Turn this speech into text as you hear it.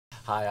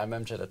Hi, I'm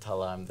Amjad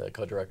Atallah. I'm the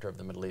co-director of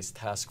the Middle East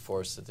Task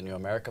Force at the New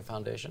America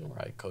Foundation,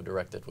 where I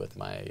co-directed with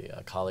my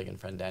colleague and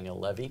friend Daniel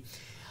Levy.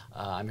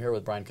 I'm here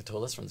with Brian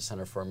Katulis from the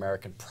Center for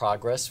American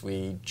Progress.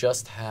 We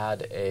just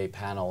had a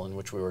panel in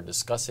which we were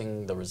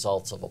discussing the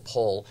results of a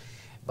poll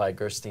by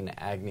Gerstein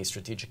Agni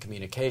Strategic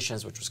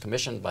Communications, which was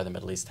commissioned by the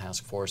Middle East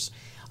Task Force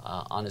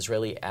on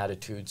Israeli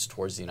attitudes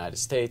towards the United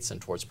States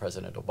and towards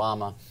President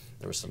Obama.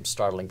 There were some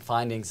startling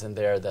findings in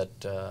there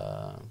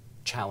that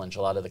challenge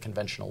a lot of the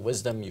conventional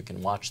wisdom. You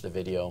can watch the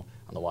video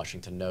on the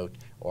Washington Note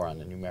or on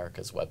the New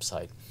America's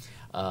website.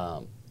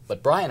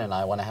 But Brian and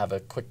I want to have a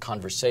quick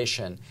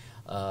conversation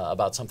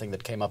about something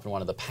that came up in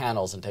one of the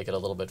panels and take it a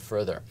little bit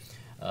further.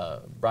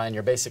 Brian,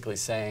 you're basically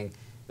saying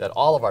that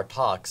all of our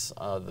talks,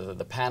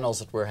 the panels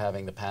that we're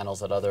having, the panels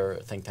that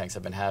other think tanks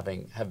have been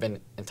having, have been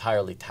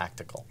entirely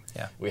tactical.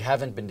 Yeah. We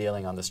haven't been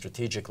dealing on the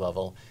strategic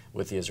level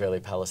with the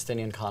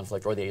Israeli-Palestinian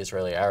conflict or the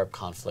Israeli-Arab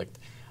conflict.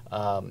 You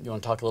want to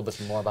talk a little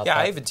bit more about that?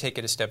 Yeah, I even take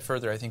it a step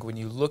further. I think when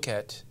you look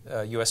at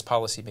U.S.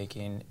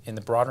 policymaking in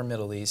the broader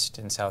Middle East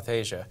and South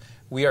Asia,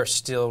 we are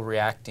still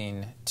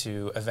reacting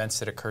to events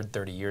that occurred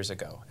 30 years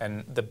ago.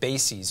 And the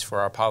bases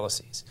for our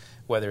policies,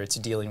 whether it's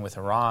dealing with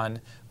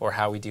Iran or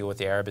how we deal with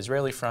the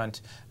Arab-Israeli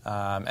front,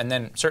 and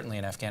then certainly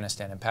in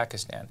Afghanistan and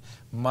Pakistan,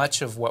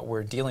 much of what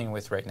we're dealing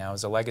with right now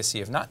is a legacy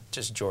of not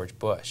just George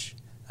Bush,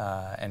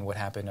 and what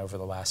happened over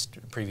the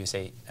previous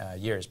 8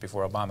 years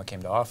before Obama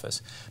came to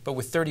office, but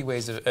with 30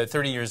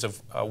 years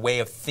of a way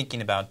of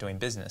thinking about doing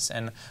business.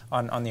 And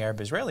on the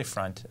Arab-Israeli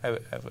front, I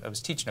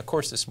was teaching a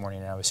course this morning,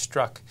 and I was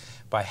struck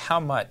by how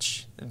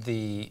much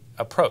the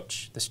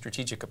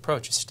strategic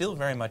approach, is still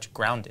very much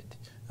grounded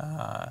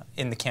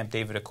in the Camp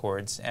David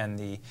Accords and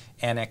the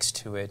annex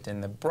to it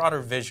and the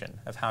broader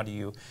vision of how do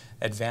you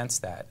advance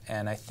that.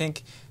 And I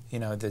think, you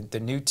know, the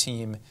new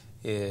team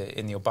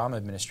in the Obama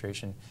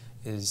administration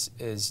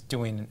is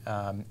doing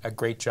a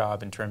great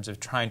job in terms of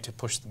trying to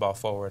push the ball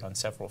forward on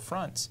several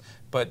fronts.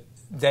 But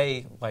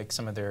they, like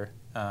some of their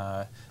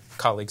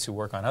colleagues who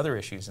work on other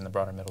issues in the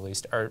broader Middle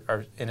East,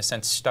 are in a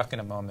sense stuck in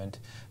a moment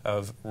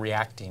of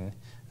reacting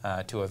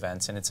to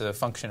events. And it's a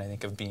function, I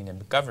think, of being in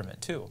the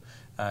government, too.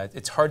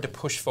 It's hard to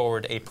push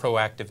forward a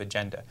proactive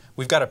agenda.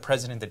 We've got a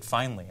president that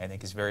finally, I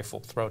think, is very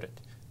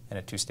full-throated in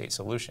a two-state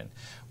solution.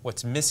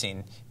 What's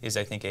missing is,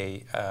 I think,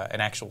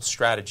 an actual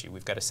strategy.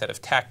 We've got a set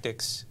of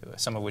tactics,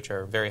 some of which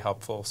are very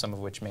helpful, some of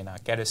which may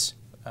not get us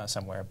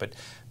somewhere. But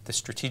the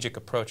strategic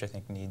approach, I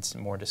think, needs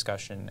more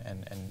discussion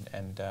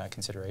and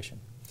consideration.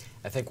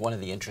 I think one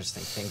of the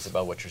interesting things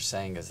about what you're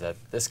saying is that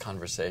this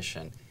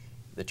conversation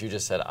that you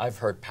just said, I've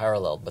heard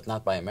paralleled, but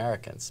not by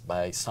Americans,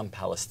 by some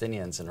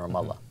Palestinians in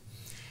Ramallah,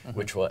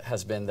 which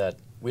has been that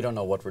we don't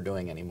know what we're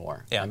doing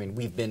anymore. Yeah. I mean,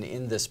 we've been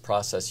in this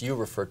process. You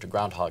referred to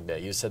Groundhog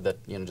Day. You said that,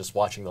 you know, just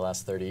watching the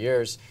last 30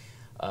 years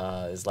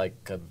is like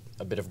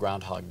a bit of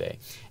Groundhog Day.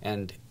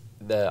 And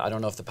I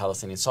don't know if the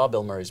Palestinians saw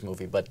Bill Murray's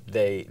movie, but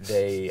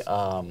they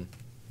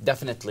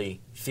definitely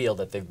feel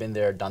that they've been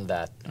there, done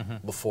that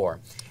before.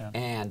 Yeah.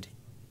 And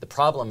the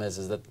problem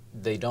is that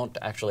they don't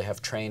actually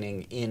have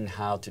training in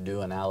how to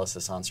do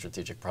analysis on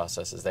strategic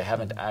processes. They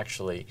haven't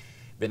actually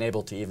been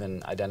able to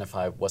even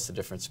identify what's the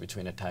difference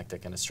between a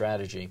tactic and a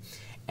strategy.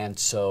 And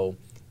so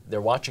they're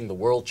watching the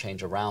world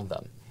change around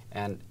them.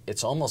 And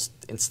it's almost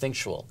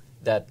instinctual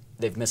that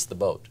they've missed the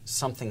boat.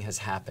 Something has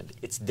happened.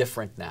 It's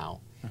different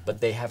now, but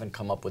they haven't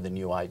come up with a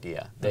new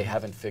idea. They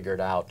haven't figured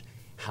out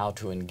how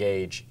to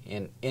engage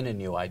in a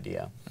new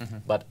idea.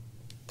 But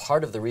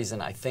part of the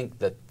reason I think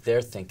that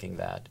they're thinking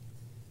that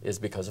is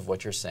because of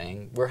what you're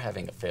saying we're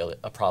having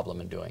a problem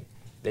in doing.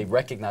 They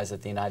recognize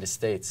that the United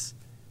States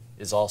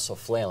is also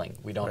flailing.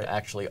 We don't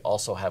actually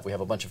also have, we have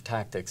a bunch of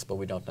tactics, but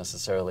we don't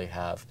necessarily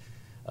have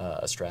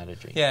a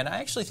strategy. Yeah, and I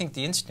actually think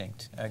the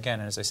instinct,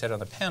 again, as I said on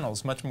the panel,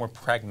 is much more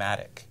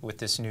pragmatic with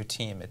this new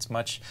team. It's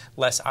much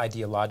less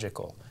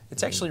ideological.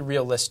 It's actually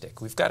realistic.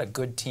 We've got a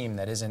good team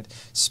that isn't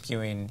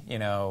spewing, you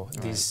know,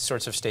 these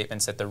sorts of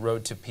statements that the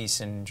road to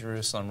peace in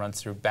Jerusalem runs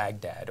through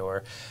Baghdad,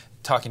 or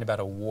talking about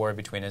a war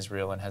between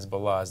Israel and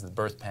Hezbollah as the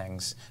birth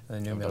pangs of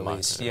the new Middle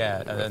East.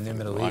 Yeah, the new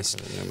Middle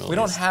East. We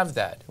don't have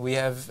that. We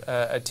have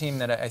a team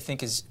that I think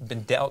has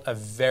been dealt a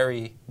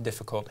very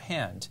difficult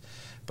hand.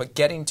 But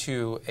getting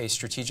to a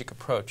strategic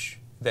approach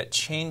that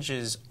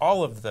changes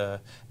all of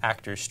the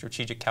actors'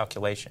 strategic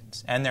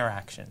calculations and their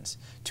actions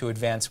to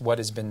advance what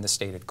has been the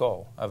stated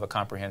goal of a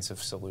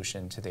comprehensive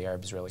solution to the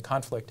Arab-Israeli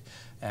conflict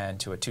and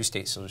to a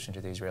two-state solution to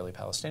the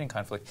Israeli-Palestinian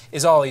conflict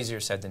is all easier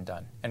said than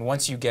done. And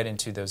once you get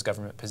into those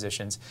government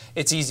positions,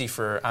 it's easy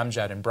for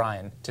Amjad and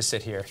Brian to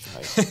sit here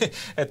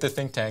at the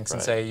think tanks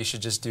and say, you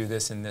should just do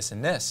this and this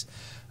and this.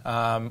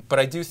 But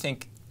I do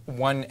think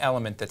one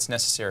element that's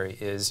necessary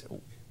is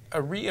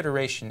a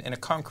reiteration in a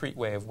concrete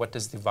way of what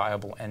does the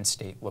viable end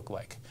state look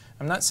like.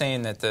 I'm not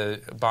saying that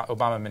the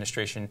Obama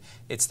administration,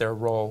 it's their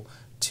role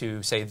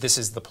to say this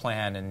is the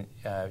plan and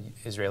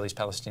Israelis,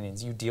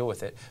 Palestinians, you deal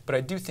with it. But I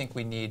do think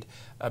we need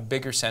a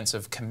bigger sense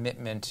of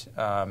commitment.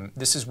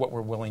 This is what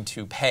we're willing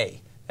to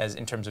pay as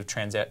in terms of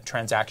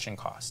transaction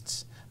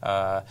costs.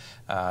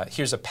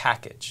 Here's a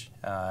package,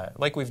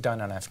 like we've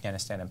done on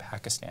Afghanistan and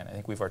Pakistan. I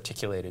think we've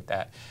articulated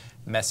that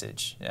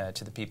message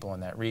to the people in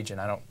that region.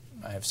 I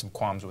have some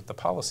qualms with the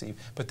policy,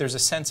 but there's a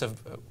sense of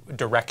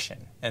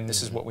direction, and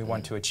this is what we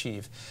want to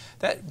achieve.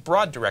 That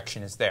broad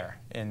direction is there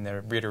in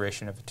the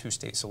reiteration of a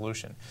two-state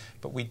solution,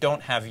 but we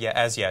don't have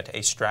as yet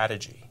a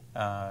strategy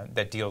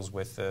that deals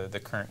with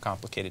the current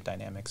complicated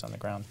dynamics on the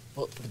ground.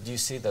 Well, do you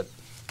see that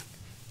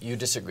you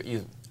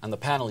disagree? On the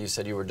panel, you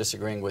said you were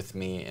disagreeing with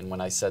me when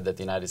I said that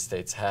the United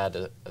States had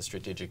a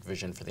strategic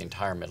vision for the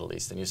entire Middle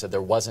East, and you said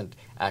there wasn't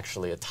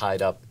actually a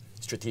tied-up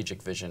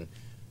strategic vision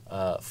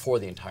for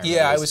the entire Middle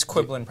East. I was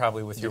quibbling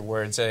probably with your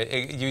words.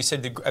 You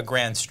said a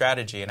grand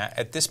strategy, and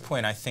at this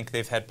point I think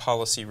they've had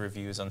policy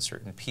reviews on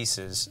certain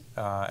pieces,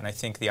 and I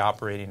think the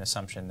operating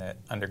assumption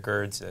that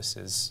undergirds this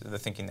is the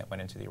thinking that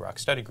went into the Iraq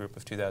Study Group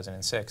of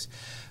 2006.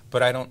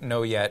 But I don't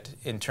know yet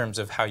in terms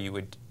of how you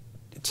would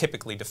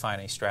typically define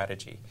a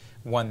strategy,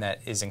 one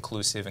that is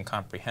inclusive and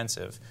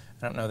comprehensive.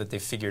 I don't know that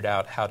they've figured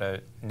out how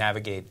to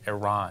navigate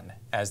Iran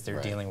as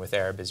they're dealing with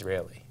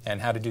Arab-Israeli, and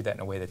how to do that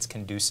in a way that's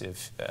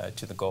conducive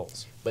to the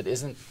goals. But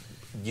do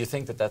you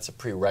think that that's a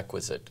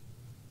prerequisite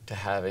to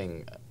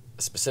having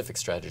a specific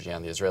strategy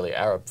on the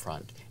Israeli-Arab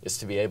front, is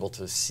to be able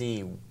to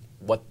see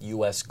what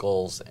U.S.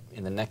 goals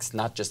in the next,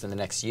 not just in the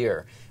next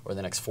year or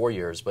the next 4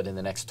 years, but in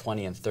the next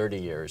 20 and 30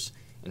 years,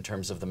 in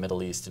terms of the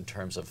Middle East, in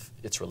terms of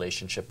its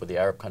relationship with the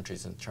Arab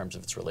countries, in terms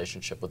of its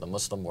relationship with the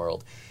Muslim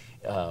world.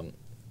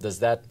 Does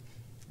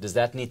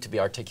that need to be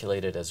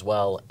articulated as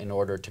well in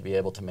order to be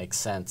able to make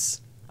sense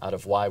out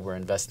of why we're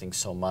investing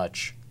so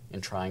much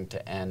in trying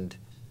to end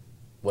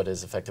what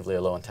is effectively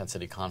a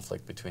low-intensity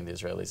conflict between the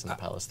Israelis and the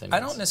Palestinians? I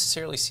don't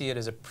necessarily see it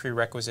as a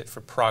prerequisite for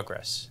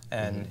progress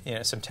and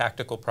some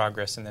tactical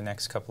progress in the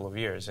next couple of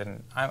years.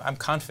 And I'm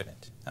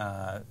confident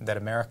that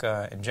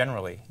America, and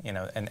generally,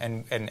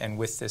 and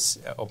with this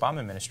Obama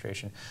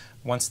administration,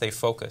 once they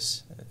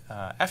focus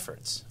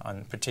efforts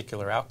on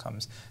particular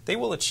outcomes, they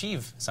will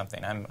achieve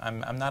something.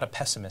 I'm not a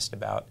pessimist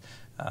about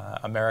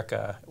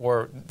America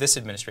or this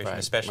administration,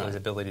 especially its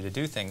ability to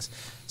do things.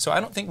 So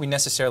I don't think we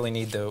necessarily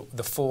need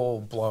the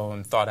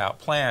full-blown, thought-out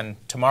plan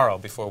tomorrow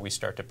before we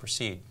start to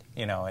proceed.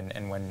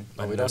 And when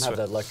we don't have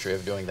that luxury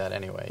of doing that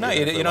anyway. No,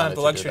 you don't have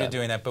the luxury of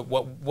doing that. But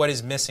what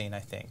is missing, I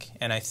think,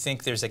 and I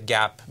think there's a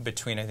gap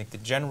between the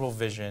general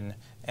vision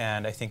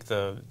and I think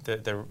the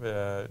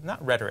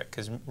not rhetoric,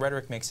 because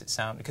rhetoric makes it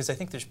sound, because I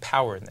think there's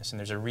power in this, and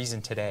there's a reason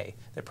today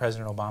that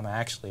President Obama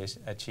actually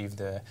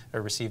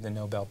received the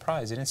Nobel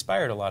Prize. It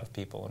inspired a lot of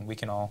people, and we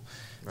can all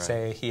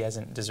say he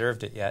hasn't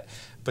deserved it yet.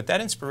 But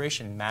that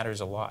inspiration matters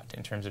a lot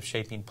in terms of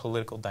shaping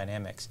political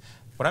dynamics.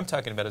 What I'm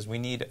talking about is we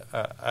need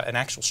an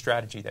actual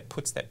strategy that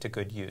puts that to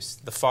good use.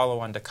 The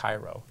follow-on to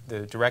Cairo,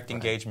 the direct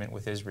engagement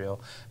with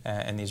Israel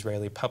and the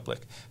Israeli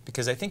public,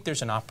 because I think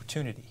there's an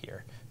opportunity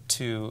here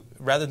to,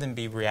 rather than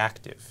be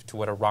reactive to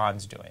what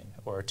Iran's doing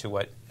or to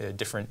what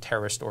different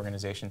terrorist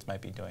organizations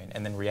might be doing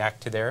and then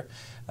react to their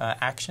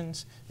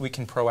actions, we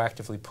can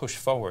proactively push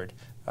forward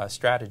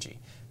strategy.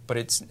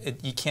 But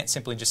you can't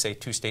simply just say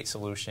two-state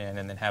solution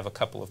and then have a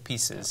couple of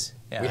pieces.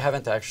 We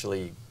haven't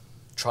actually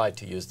tried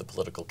to use the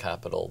political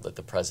capital that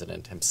the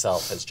president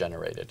himself has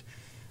generated.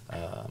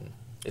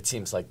 It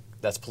seems like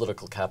that's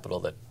political capital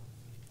that,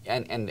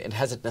 and it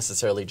hasn't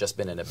necessarily just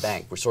been in a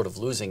bank. We're sort of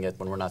losing it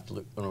when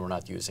we're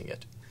not using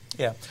it.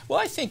 Yeah. Well,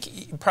 I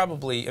think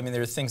probably,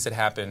 there are things that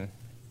happen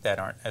that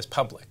aren't as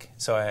public.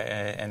 So,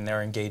 and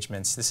their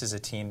engagements, this is a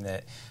team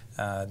that,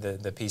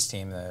 the peace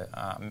team,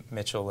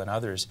 Mitchell and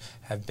others,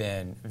 have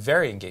been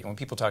very engaged. When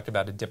people talked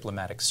about a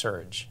diplomatic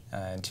surge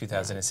in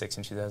 2006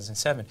 and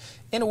 2007,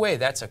 in a way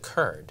that's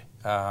occurred.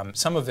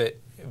 Some of it,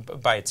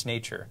 by its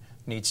nature,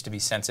 needs to be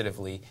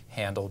sensitively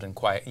handled and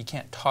quiet. You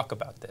can't talk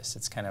about this.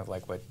 It's kind of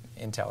like what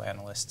Intel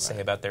analysts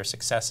say about their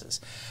successes.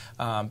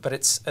 But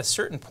at a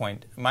certain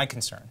point, my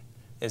concern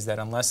is that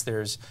unless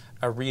there's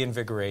a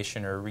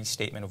reinvigoration or a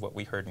restatement of what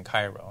we heard in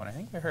Cairo, and I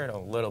think we heard a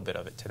little bit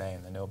of it today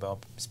in the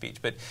Nobel speech,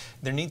 but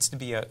there needs to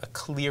be a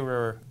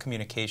clearer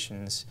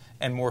communications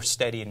and more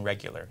steady and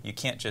regular. You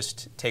can't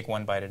just take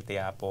one bite at the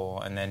apple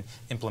and then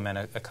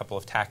implement a couple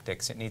of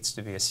tactics. It needs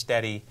to be a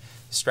steady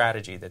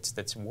strategy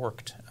that's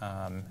worked,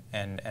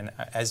 and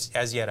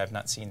as yet I've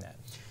not seen that.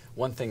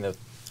 One thing that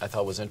I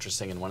thought was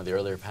interesting in one of the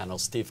earlier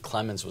panels, Steve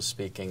Clemons was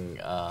speaking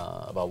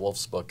about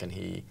Wolf's book, and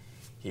he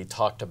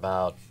talked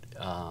about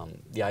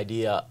the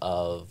idea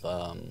of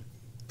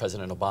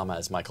President Obama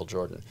as Michael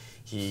Jordan.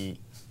 He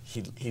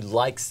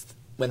likes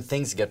when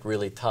things get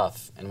really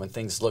tough and when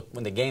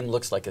the game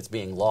looks like it's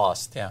being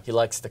lost. Yeah. He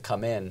likes to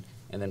come in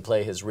and then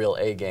play his real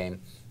A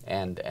game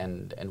and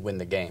win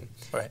the game.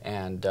 Right.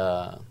 And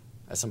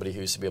as somebody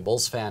who used to be a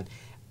Bulls fan,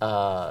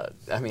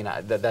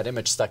 that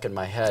image stuck in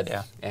my head.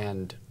 Yeah.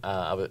 And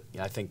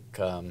I think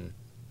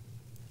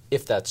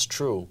if that's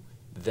true,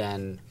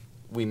 then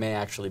we may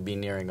actually be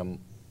nearing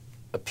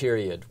a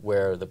period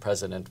where the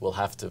president will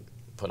have to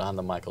put on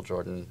the Michael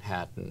Jordan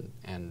hat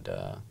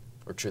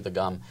or chew the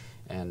gum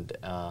and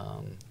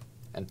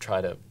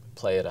try to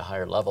play at a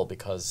higher level,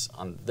 because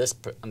on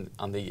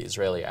the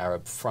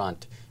Israeli-Arab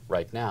front,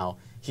 right now,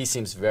 he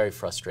seems very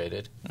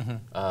frustrated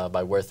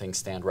by where things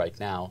stand right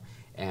now.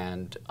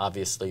 And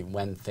obviously,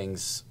 when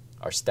things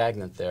are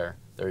stagnant there,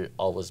 they're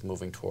always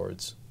moving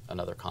towards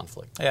another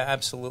conflict. Yeah,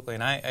 absolutely.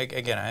 And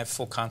again, I have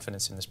full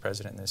confidence in this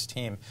president and this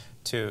team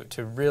to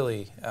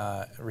really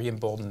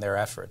re-embolden their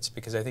efforts,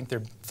 because I think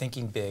they're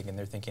thinking big and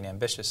they're thinking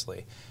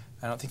ambitiously.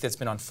 I don't think that's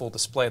been on full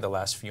display the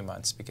last few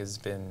months, because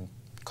it's been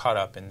caught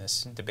up in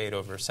this debate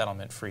over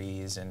settlement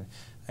freeze, and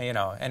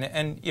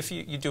and if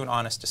you do an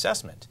honest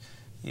assessment,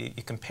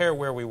 you compare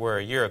where we were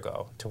a year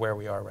ago to where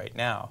we are right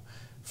now.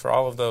 For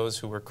all of those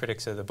who were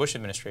critics of the Bush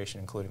administration,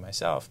 including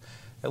myself,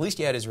 at least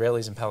you had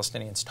Israelis and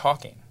Palestinians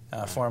talking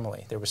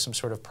formally. There was some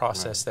sort of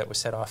process that was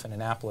set off in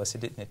Annapolis.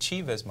 It didn't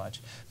achieve as much.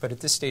 But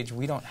at this stage,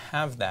 we don't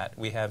have that.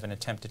 We have an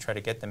attempt to try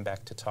to get them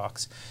back to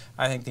talks.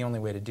 I think the only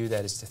way to do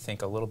that is to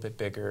think a little bit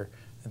bigger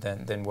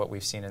than what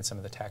we've seen in some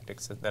of the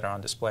tactics that are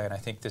on display. And I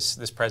think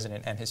this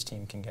president and his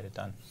team can get it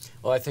done.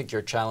 Well, I think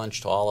your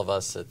challenge to all of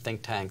us at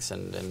think tanks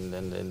and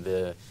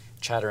the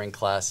chattering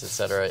class, et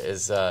cetera,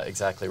 is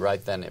exactly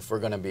right then. If we're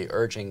going to be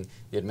urging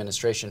the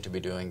administration to be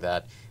doing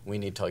that, we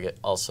need to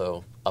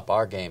also up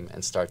our game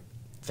and start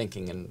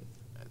thinking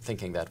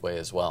that way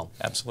as well.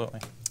 Absolutely.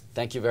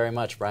 Thank you very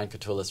much, Brian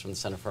Katulis from the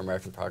Center for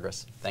American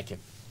Progress. Thank you.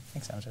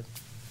 Thanks, Amjad.